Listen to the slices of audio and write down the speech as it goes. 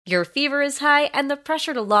Your fever is high, and the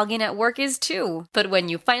pressure to log in at work is too. But when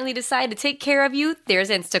you finally decide to take care of you, there's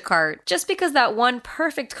Instacart. Just because that one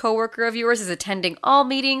perfect coworker of yours is attending all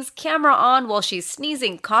meetings, camera on while she's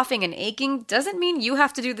sneezing, coughing, and aching, doesn't mean you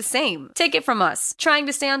have to do the same. Take it from us. Trying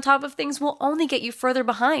to stay on top of things will only get you further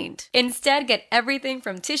behind. Instead, get everything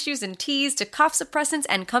from tissues and teas to cough suppressants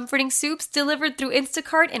and comforting soups delivered through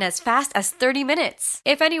Instacart in as fast as 30 minutes.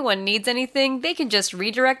 If anyone needs anything, they can just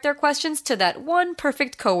redirect their questions to that one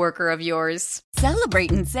perfect coworker of yours. Celebrate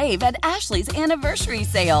and save at Ashley's Anniversary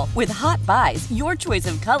Sale. With Hot Buys, your choice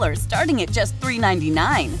of colors starting at just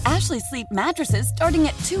 $3.99. Ashley Sleep mattresses starting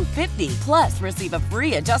at $2.50. Plus, receive a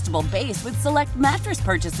free adjustable base with select mattress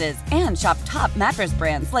purchases. And shop top mattress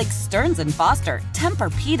brands like Stearns & Foster,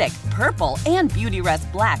 Tempur-Pedic, Purple, and Beautyrest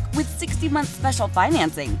Black with 60-month special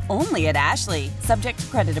financing. Only at Ashley. Subject to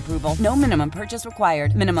credit approval. No minimum purchase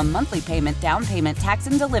required. Minimum monthly payment, down payment, tax,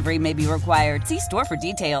 and delivery may be required. See store for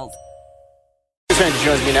details.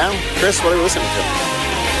 Joins me now. Chris, what are we listening to?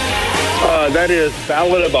 That is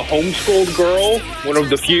Ballad of a Homeschooled Girl, one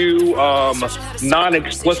of the few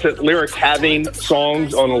non-explicit lyric-having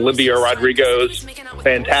songs on Olivia Rodrigo's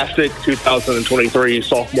fantastic 2023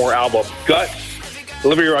 sophomore album, Guts.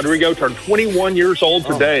 Olivia Rodrigo turned 21 years old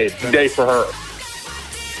today. It's a day for her.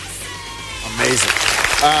 Amazing.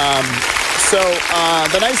 So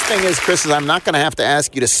the nice thing is, Chris, is I'm not going to have to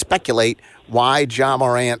ask you to speculate why Ja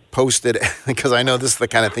Morant posted, because I know this is the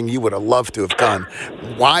kind of thing you would have loved to have done,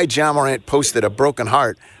 why Ja Morant posted a broken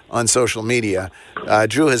heart on social media.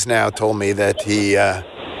 Drew has now told me that he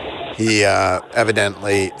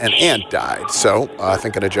evidently, an aunt died. So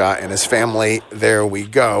thinking of Ja and his family, there we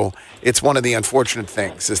go. It's one of the unfortunate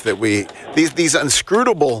things is that these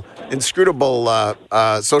inscrutable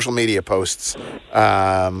social media posts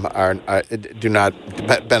do not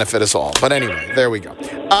benefit us all. But anyway, there we go.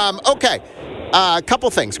 Okay. A couple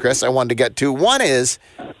things, Chris, I wanted to get to. One is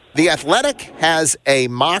The Athletic has a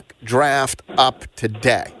mock draft up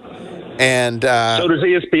today. And so does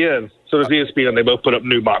ESPN. They both put up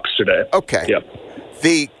new mocks today. Okay. Yep.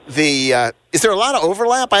 Is there a lot of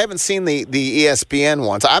overlap? I haven't seen the ESPN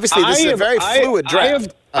ones. Obviously, this is a very fluid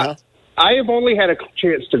draft. I have only had a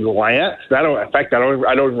chance to glance. I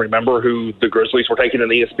don't remember who the Grizzlies were taking in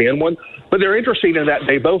the ESPN one. But they're interesting in that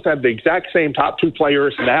they both have the exact same top two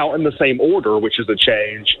players now in the same order, which is a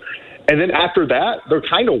change. And then after that, they're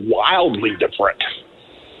kind of wildly different.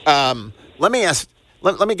 Let me ask.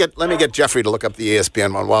 Let me get Jeffrey to look up the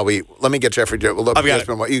ESPN one let me get Jeffrey to look up the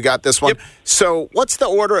ESPN one. You got this one? Yep. So what's the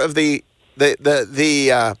order of the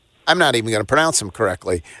I'm not even going to pronounce them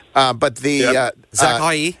correctly. But the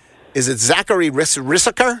Zachary. Is it Zachary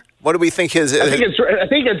Rissaker? What do we think his? I think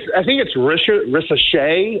it's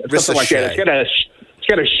Ricochet, something like that. It's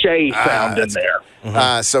got a Shay sound in there.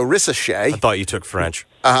 Mm-hmm. So Ricochet. I thought you took French.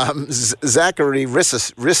 Zachary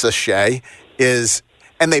Ricochet is,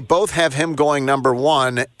 and they both have him going number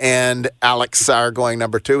 1 and Alex Sarr going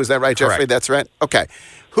number 2. Is that right, Jeffrey? Correct. That's right. Okay.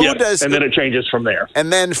 And then it changes from there.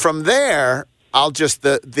 And then from there,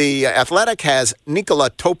 the Athletic has Nikola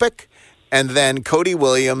Topic, and then Cody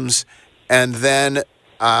Williams, and then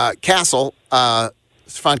Castle,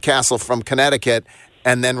 Stephon Castle from Connecticut,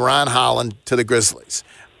 and then Ron Holland to the Grizzlies.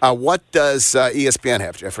 What does ESPN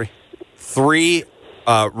have, Jeffrey? 3,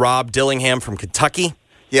 Rob Dillingham from Kentucky.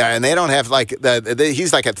 Yeah, and they don't have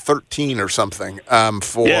he's like at 13 or something.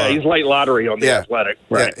 He's late lottery on the Athletic.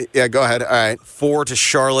 Right. Yeah, go ahead. All right. 4 to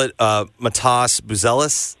Charlotte, Matas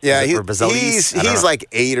Buzelis. Yeah, he's like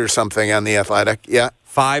 8 or something on the Athletic. Yeah.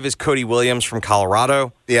 5 is Cody Williams from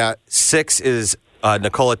Colorado. Yeah. 6 is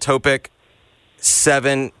Nikola Topic.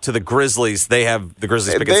 7 to the Grizzlies. They have the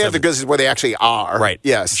Grizzlies. They have the Grizzlies where they actually are. Right.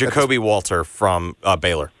 Yes. Jacoby Walter from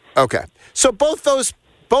Baylor. Okay. So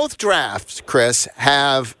both drafts, Chris,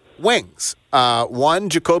 have wings. One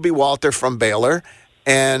Jacoby Walter from Baylor,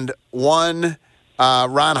 and one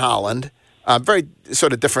Ron Holland. Very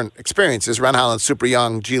sort of different experiences. Ron Holland, super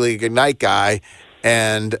young G League Ignite guy,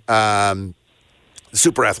 and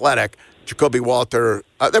super athletic. Jacoby Walter,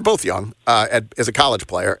 they're both young as a college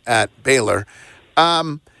player at Baylor.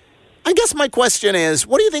 I guess my question is,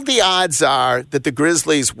 what do you think the odds are that the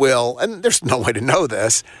Grizzlies will, and there's no way to know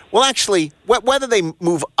this, will actually, whether they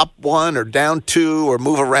move up 1 or down 2 or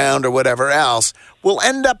move around or whatever else, will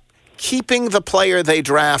end up keeping the player they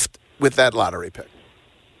draft with that lottery pick?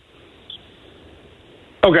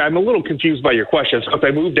 Okay, I'm a little confused by your question. So if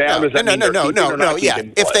they move down, does that mean they're keeping or not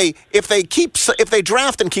keeping? If they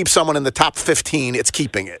draft and keep someone in the top 15, it's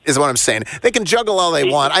keeping it, is what I'm saying. They can juggle all they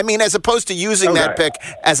want. I mean, as opposed to using that pick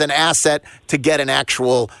as an asset to get an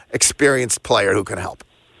actual experienced player who can help.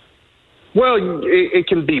 Well, it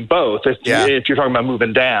can be both if you're talking about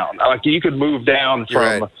moving down. Like you could move down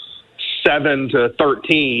from 7 to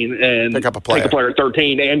 13 and pick up a player. Take a player at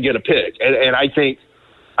 13 and get a pick. And I think,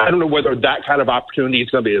 I don't know whether that kind of opportunity is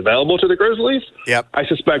going to be available to the Grizzlies. Yep. I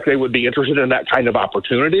suspect they would be interested in that kind of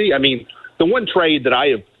opportunity. I mean, the one trade that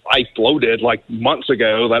I floated like months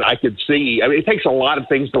ago that I could see, I mean, it takes a lot of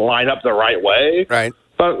things to line up the right way. Right.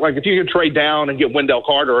 But, like, if you can trade down and get Wendell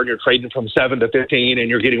Carter and you're trading from 7 to 15 and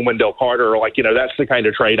you're getting Wendell Carter, like, that's the kind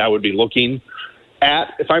of trade I would be looking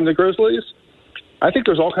at if I'm the Grizzlies. I think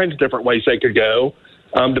there's all kinds of different ways they could go,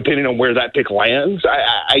 depending on where that pick lands.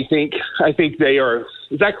 I think they are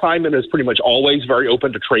 – Zach Kleiman is pretty much always very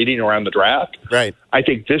open to trading around the draft. Right. I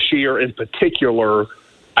think this year in particular,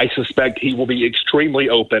 I suspect he will be extremely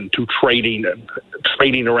open to trading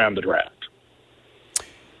around the draft.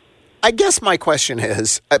 I guess my question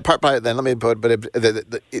is,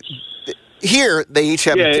 here they each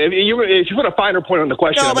have. Yeah, if you put a finer point on the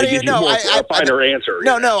question, it gives you a finer answer.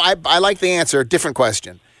 I like the answer. Different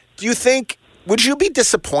question. Do you think? Would you be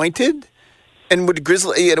disappointed? And would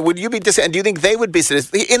you be and do you think they would be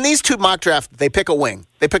in these two mock drafts? They pick a wing.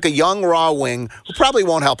 They pick a young raw wing who probably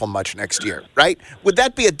won't help them much next year, right? Would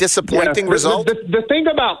that be a disappointing result? The thing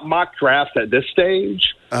about mock drafts at this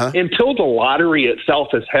stage, until the lottery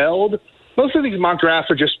itself is held, most of these mock drafts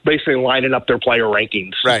are just basically lining up their player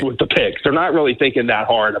rankings with the picks. They're not really thinking that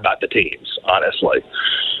hard about the teams, honestly.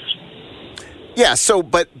 Yeah. So,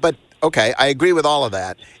 but okay, I agree with all of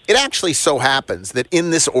that. It actually so happens that in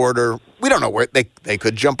this order, we don't know where they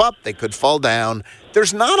could jump up, they could fall down.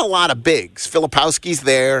 There's not a lot of bigs. Filipowski's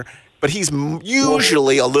there, but he's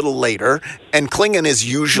usually a little later, and Klingon is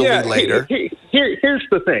usually later. Here's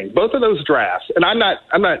the thing: both of those drafts, and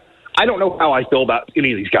I don't know how I feel about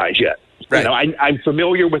any of these guys yet. Right. I'm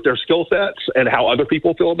familiar with their skill sets and how other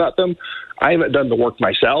people feel about them. I haven't done the work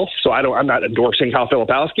myself, so I'm not endorsing Kyle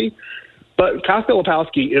Filipowski. But Kyle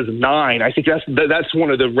Filipowski is 9. I think that's one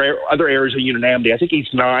of the rare other areas of unanimity. I think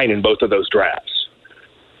he's 9 in both of those drafts.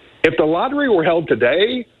 If the lottery were held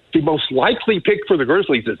today, the most likely pick for the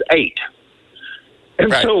Grizzlies is 8.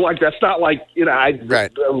 And so, that's not why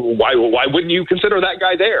wouldn't you consider that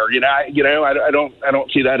guy there? I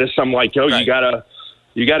don't see that as some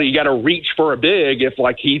you gotta reach for a big if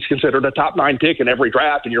he's considered a top 9 pick in every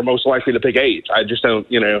draft and you're most likely to pick 8. I just don't,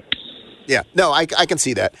 Yeah, no, I can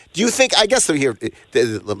see that. Do you think, I guess here,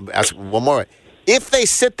 ask one more. If they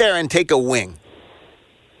sit there and take a wing,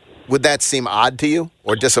 would that seem odd to you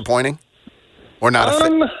or disappointing or not a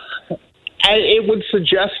fit? It would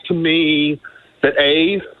suggest to me that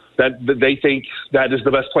they think that is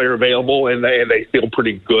the best player available and they feel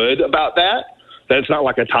pretty good about that. That it's not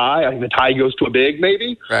like a tie. I think the tie goes to a big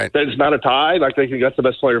maybe. Right. That it's not a tie. They think that's the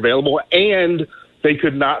best player available. And they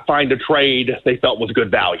could not find a trade they felt was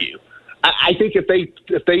good value. I think if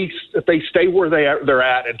they stay where they're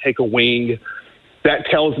at and take a wing, that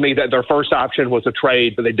tells me that their first option was a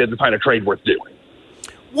trade, but they didn't find a trade worth doing.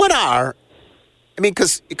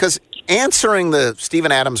 Because answering the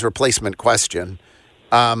Steven Adams replacement question,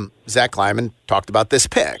 Zach Kleiman talked about this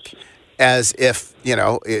pick as if,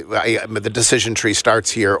 the decision tree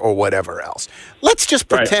starts here or whatever else. Let's just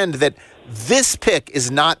pretend that this pick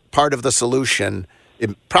is not part of the solution.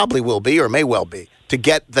 It probably will be or may well be to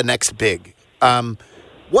get the next big.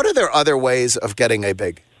 What are there other ways of getting a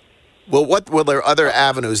big? Well, what will there other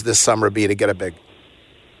avenues this summer be to get a big?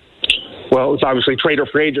 Well, it's obviously trade or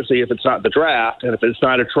free agency if it's not the draft, and if it's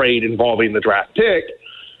not a trade involving the draft pick.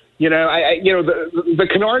 The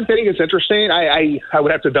Kennard thing is interesting. I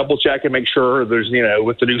would have to double check and make sure there's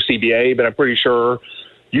with the new CBA, but I'm pretty sure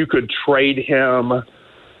you could trade him.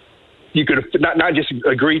 You could not just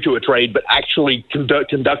agree to a trade, but actually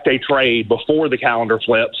conduct a trade before the calendar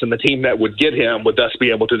flips, and the team that would get him would thus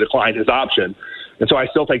be able to decline his option. And so I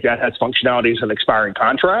still think that has functionality as an expiring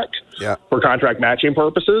contract for contract matching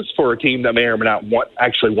purposes for a team that may or may not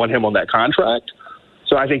want him on that contract.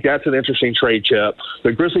 So I think that's an interesting trade chip.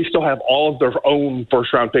 The Grizzlies still have all of their own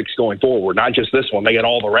first-round picks going forward, not just this one. They get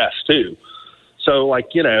all the rest, too. So,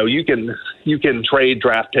 you can trade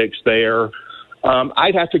draft picks there.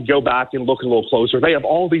 I'd have to go back and look a little closer. They have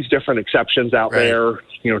all these different exceptions out there,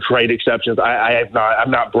 trade exceptions.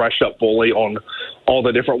 I'm not brushed up fully on all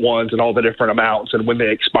the different ones and all the different amounts and when they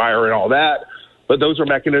expire and all that. But those are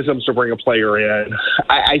mechanisms to bring a player in.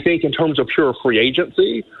 I think in terms of pure free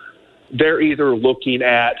agency, they're either looking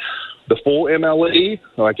at the full MLE,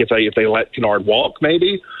 like if they let Kennard walk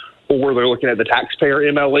maybe, or they're looking at the taxpayer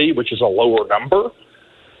MLE, which is a lower number.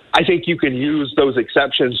 I think you can use those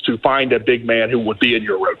exceptions to find a big man who would be in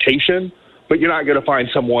your rotation, but you're not going to find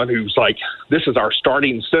someone who's like, this is our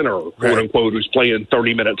starting center, quote unquote, who's playing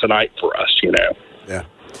 30 minutes a night for us, Yeah.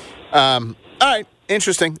 All right.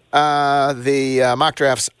 Interesting. The mock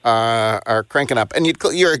drafts are cranking up, and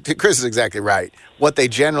Chris is exactly right. What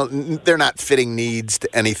they're not fitting needs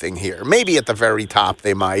to anything here. Maybe at the very top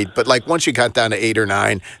they might, but like once you got down to 8 or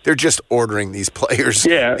 9, they're just ordering these players.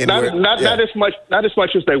 Yeah, not as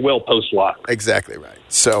much as they will post lock. Exactly right.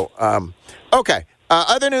 So, okay.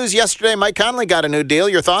 Other news yesterday: Mike Conley got a new deal.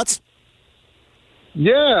 Your thoughts?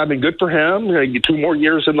 Yeah, I mean, good for him. 2 more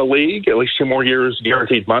years in the league, at least 2 more years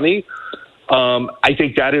guaranteed money. I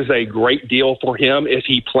think that is a great deal for him if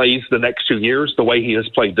he plays the next 2 years the way he has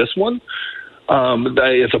played this one.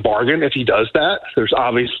 It's a bargain if he does that. There's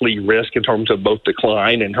obviously risk in terms of both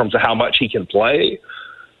decline, in terms of how much he can play.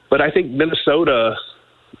 But I think Minnesota,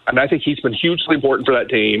 and I think he's been hugely important for that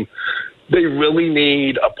team. They really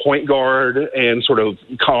need a point guard and sort of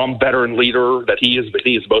calm veteran leader that he is, but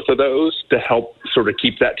he is both of those to help sort of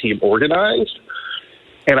keep that team organized.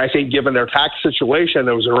 And I think given their tax situation,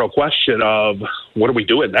 there was a real question of what are we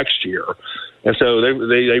doing next year? And so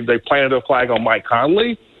they planted a flag on Mike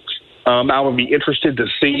Conley. I would be interested to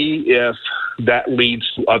see if that leads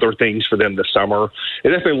to other things for them this summer.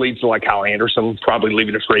 It definitely leads to like Kyle Anderson probably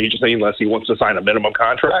leaving the free agency unless he wants to sign a minimum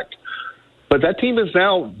contract. But that team is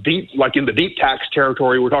now deep, like in the deep tax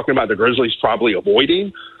territory. We're talking about the Grizzlies probably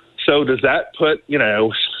avoiding. So does that put,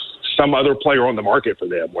 some other player on the market for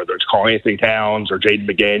them, whether it's Karl Anthony Towns or Jaden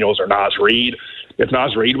McDaniels or Naz Reid? If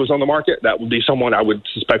Naz Reid was on the market, that would be someone I would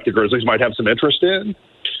suspect the Grizzlies might have some interest in.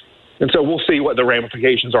 And so we'll see what the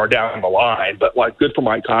ramifications are down the line. But, good for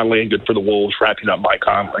Mike Conley and good for the Wolves wrapping up Mike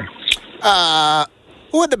Conley.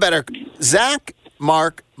 Who had the better – Zach,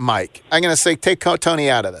 Mark, Mike? I'm going to say take Tony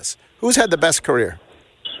out of this. Who's had the best career?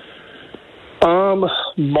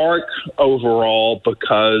 Mark overall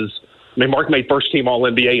because – Mark made first-team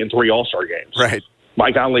All-NBA in 3 All-Star games. Right.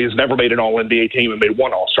 Mike Conley has never made an All-NBA team and made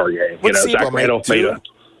 1 All-Star game. Zach Randolph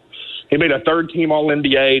made a third-team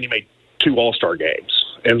All-NBA and he made 2 All-Star games.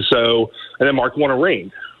 And then Mark won a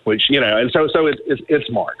ring, which, and so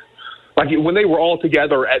it's Mark. When they were all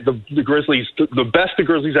together at the Grizzlies, the best the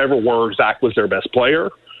Grizzlies ever were, Zach was their best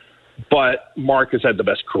player, but Mark has had the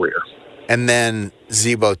best career. And then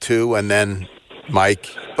Zebo, too, and then Mike.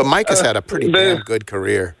 But Mike has had a pretty damn good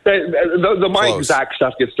career. The Mike Zach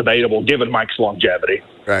stuff gets debatable given Mike's longevity.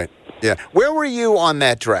 Right. Yeah. Where were you on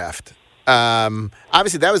that draft?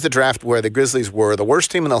 Obviously, that was the draft where the Grizzlies were the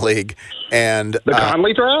worst team in the league. And the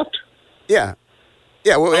Conley draft? Yeah.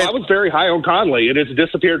 Yeah. Well, I was very high on Conley. It has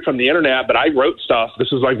disappeared from the internet, but I wrote stuff.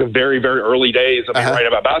 This was the very, very early days of me writing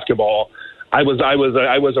about basketball. I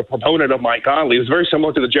was a proponent of Mike Conley. It was very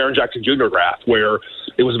similar to the Jaren Jackson Jr. draft, where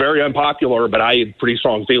it was very unpopular, but I had pretty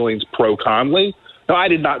strong feelings pro-Conley. Now, I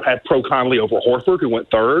did not have pro-Conley over Horford, who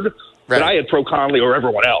went third, but I had pro-Conley over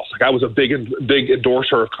everyone else. I was a big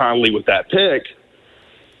endorser of Conley with that pick.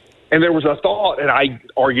 And there was a thought, and I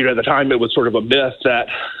argued at the time it was sort of a myth that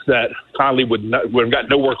Conley would have gotten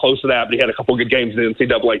nowhere close to that, but he had a couple good games in the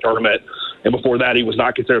NCAA tournament, and before that he was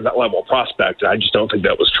not considered that level of prospect. I just don't think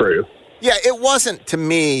that was true. Yeah, it wasn't to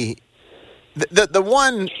me. That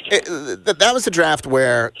was the draft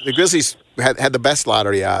where the Grizzlies had the best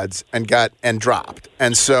lottery odds and dropped,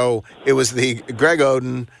 and so it was the Greg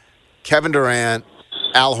Oden, Kevin Durant,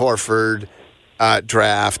 Al Horford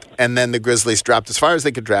draft, and then the Grizzlies dropped as far as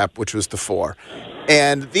they could draft, which was the 4.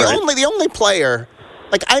 And the only player,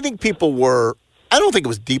 I think people were. I don't think it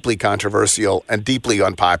was deeply controversial and deeply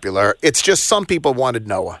unpopular. It's just some people wanted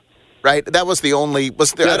Noah. Right, that was the only.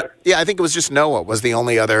 I think it was just Noah was the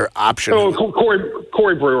only other option. Oh,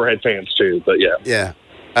 Corey Brewer had fans too, but yeah.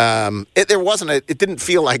 It didn't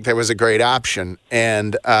feel like there was a great option,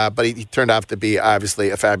 and but he turned out to be obviously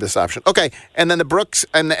a fabulous option. Okay, and then the Brooks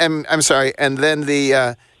and I'm sorry, and then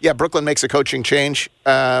the Brooklyn makes a coaching change.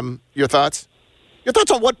 Your thoughts? Your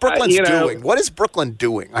thoughts on what Brooklyn's doing? What is Brooklyn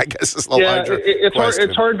doing? I guess is the larger question.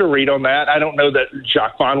 It's hard to read on that. I don't know that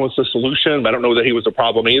Jacques Vaughn was the solution. But I don't know that he was a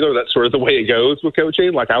problem either. That's sort of the way it goes with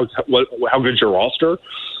coaching. How good's your roster?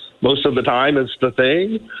 Most of the time is the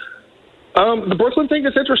thing. The Brooklyn thing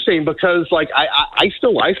is interesting because I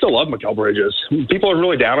still love Mikal Bridges. People are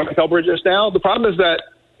really down on Mikal Bridges now. The problem is that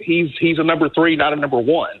he's a number 3, not a number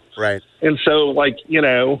 1. Right. And so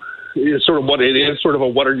it's sort of what it is. Sort of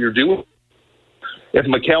what are you doing? If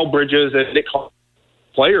Mikal Bridges and Nick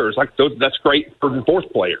players, that's great third and fourth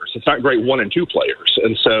players. It's not great 1 and 2 players.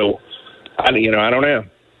 And so, I don't know.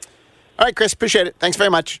 All right, Chris, appreciate it. Thanks very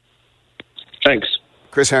much. Thanks.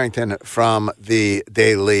 Chris Herrington from the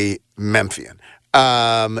Daily Memphian.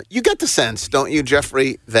 You get the sense, don't you,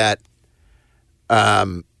 Jeffrey, that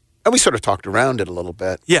and we sort of talked around it a little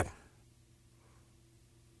bit. Yeah.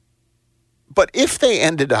 But if they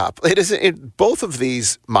ended up, both of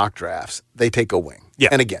these mock drafts, they take a wing. Yeah.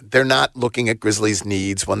 And again, they're not looking at Grizzlies'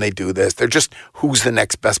 needs when they do this. They're just who's the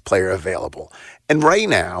next best player available. And right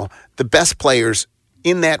now, the best players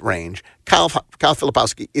in that range, Kyle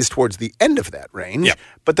Filipowski is towards the end of that range, yeah.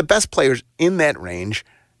 but the best players in that range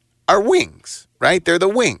are wings, right? They're the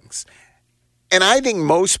wings. And I think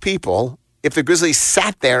most people, if the Grizzlies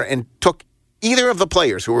sat there and took either of the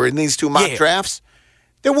players who were in these two mock drafts,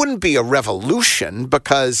 there wouldn't be a revolution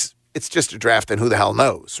because it's just a draft and who the hell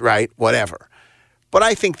knows, right? Whatever. But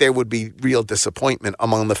I think there would be real disappointment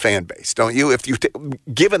among the fan base, don't you? If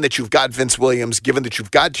given that you've got Vince Williams, given that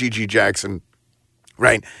you've got G.G. Jackson,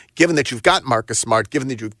 right? Given that you've got Marcus Smart, given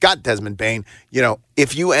that you've got Desmond Bane,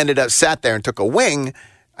 if you ended up sat there and took a wing,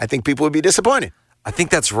 I think people would be disappointed. I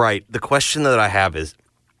think that's right. The question that I have is,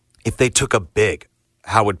 if they took a big,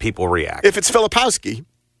 how would people react? If it's Filipowski,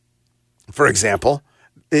 for example,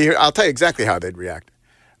 I'll tell you exactly how they'd react.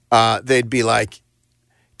 They'd be like,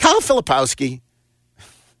 Kyle Filipowski,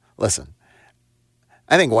 listen,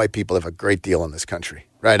 I think white people have a great deal in this country,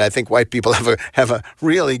 right? I think white people have a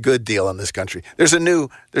really good deal in this country. There's a new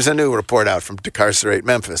report out from Decarcerate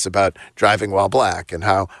Memphis about driving while black and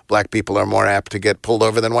how black people are more apt to get pulled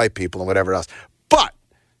over than white people and whatever else. But,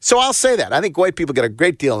 so I'll say that. I think white people get a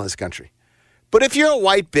great deal in this country. But if you're a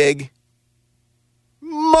white big,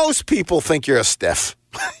 most people think you're a stiff.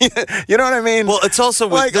 You know what I mean? Well, it's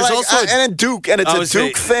also and a Duke, and it's a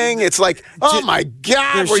Duke thing. It's like, oh my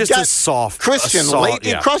God, there's just a soft Christian Laettner.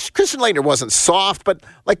 Yeah. Christian Laettner wasn't soft, but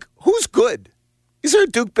like, who's good? Is there a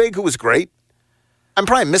Duke big who was great? I'm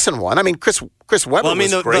probably missing one. I mean, Chris Webber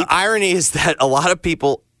was great. The irony is that a lot of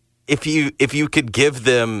people, if you could give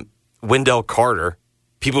them Wendell Carter,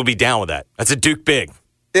 people would be down with that. That's a Duke big.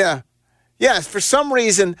 Yeah. Yes, for some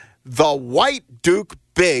reason, the white Duke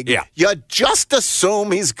big, you just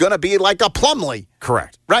assume he's going to be like a Plumlee.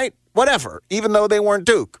 Correct. Right? Whatever. Even though they weren't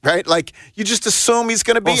Duke, right? Like, you just assume he's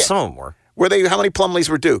going to be. Well, some of them were. Were they? How many Plumlees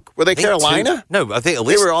were Duke? Were they Carolina? No, I think at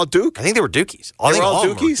least they were all Duke. I think they were Dukies. They were all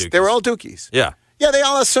Dukies. They were all Dukies. Yeah. Yeah, they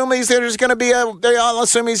all assume he's just going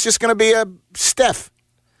to be a Steph.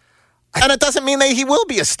 And it doesn't mean that he will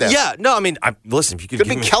be a Steph. Yeah, no, I mean, listen, if you could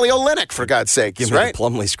be Kelly Olynyk, for God's sake, give right? me the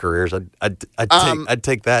Plumlee's careers, I'd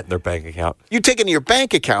take that in their bank account. You take it in your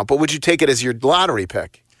bank account, but would you take it as your lottery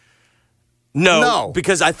pick? No,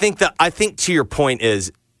 because I think to your point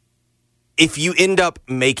is, if you end up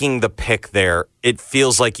making the pick there, it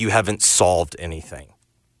feels like you haven't solved anything,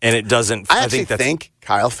 and it doesn't. I think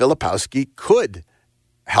Kyle Filipowski could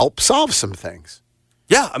help solve some things.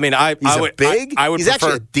 Yeah, I mean, he's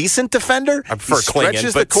actually a decent defender. I prefer he Klingon,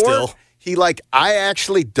 stretches but the court. still. I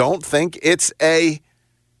actually don't think it's he's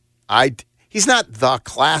not the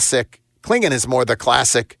classic. Klingon is more the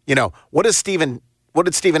classic, what did Steven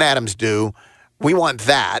Adams do? We want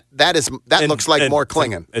that. That looks like more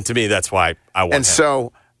Klingon. And to me, that's why I want him. And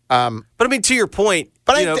so, but I mean, to your point,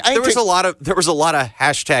 there was a lot of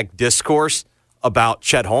hashtag discourse about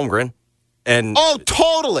Chet Holmgren. And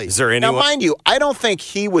totally. Is there anyone? Now, mind you, I don't think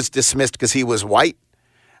he was dismissed because he was white.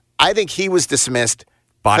 I think he was dismissed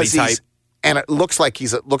body type, and it looks like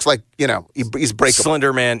he's breakable.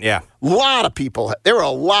 Slender man, yeah. A lot of people. There were a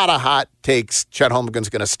lot of hot takes. Chet Holmgren's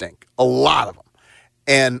going to stink. A lot of them,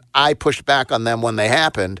 and I pushed back on them when they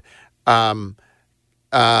happened, because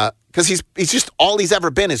he's just all he's ever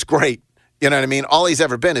been is great. You know what I mean? All he's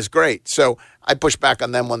ever been is great. So I pushed back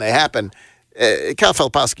on them when they happened. Kyle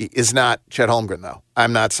Filipowski is not Chet Holmgren, though.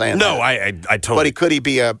 I'm not saying that. No, I totally. But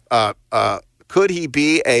could he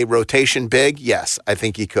be a rotation big? Yes, I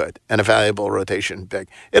think he could, and a valuable rotation big.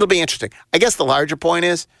 It'll be interesting. I guess the larger point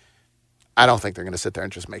is, I don't think they're going to sit there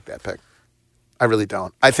and just make that pick. I really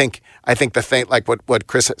don't. I think the thing, like what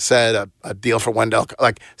Chris said, a deal for Wendell,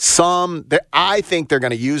 I think they're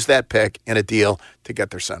going to use that pick in a deal to get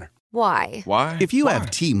their center. Why? If you have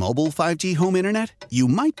T-Mobile 5G home internet, you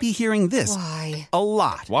might be hearing this Why? a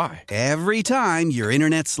lot. Why? Every time your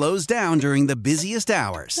internet slows down during the busiest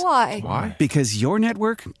hours. Why? Because your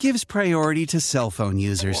network gives priority to cell phone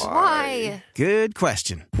users. Why? Good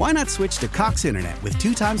question. Why not switch to Cox Internet with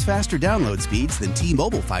 2 times faster download speeds than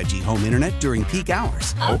T-Mobile 5G home internet during peak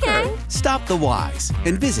hours? Okay. Stop the whys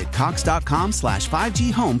and visit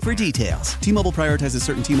Cox.com/5G home for details. T-Mobile prioritizes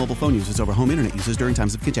certain T-Mobile phone users over home internet users during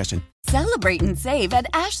times of congestion. Celebrate and save at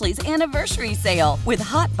Ashley's Anniversary Sale. With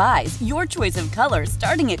Hot Buys, your choice of colors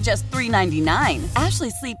starting at just $3.99. Ashley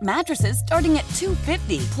Sleep mattresses starting at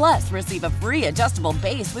 $2.50. Plus, receive a free adjustable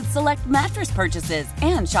base with select mattress purchases.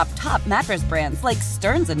 And shop top mattress brands like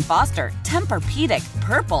Stearns & Foster, Tempur-Pedic,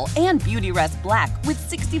 Purple, and Beautyrest Black with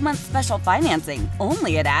 60-month special financing.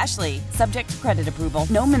 Only at Ashley. Subject to credit approval.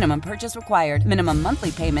 No minimum purchase required. Minimum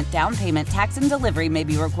monthly payment, down payment, tax, and delivery may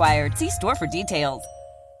be required. See store for details.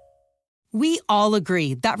 We all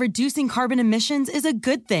agree that reducing carbon emissions is a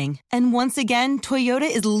good thing. And once again, Toyota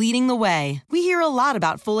is leading the way. We hear a lot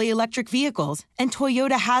about fully electric vehicles, and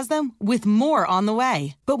Toyota has them with more on the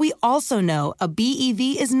way. But we also know a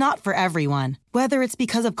BEV is not for everyone. Whether it's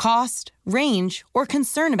because of cost, range, or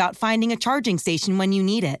concern about finding a charging station when you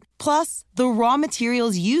need it. Plus, the raw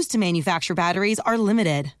materials used to manufacture batteries are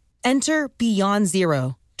limited. Enter Beyond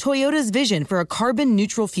Zero, Toyota's vision for a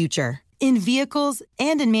carbon-neutral future. In vehicles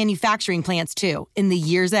and in manufacturing plants, too, in the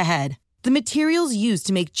years ahead. The materials used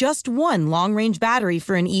to make just one long-range battery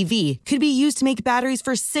for an EV could be used to make batteries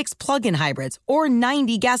for 6 plug-in hybrids or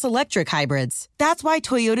 90 gas-electric hybrids. That's why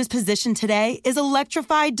Toyota's position today is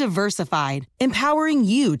electrified, diversified, empowering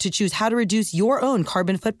you to choose how to reduce your own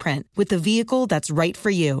carbon footprint with the vehicle that's right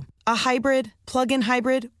for you. A hybrid, plug-in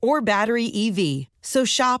hybrid, or battery EV. So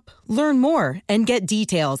shop, learn more, and get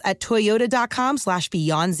details at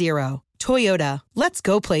toyota.com/beyondzero. Toyota, let's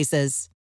go places.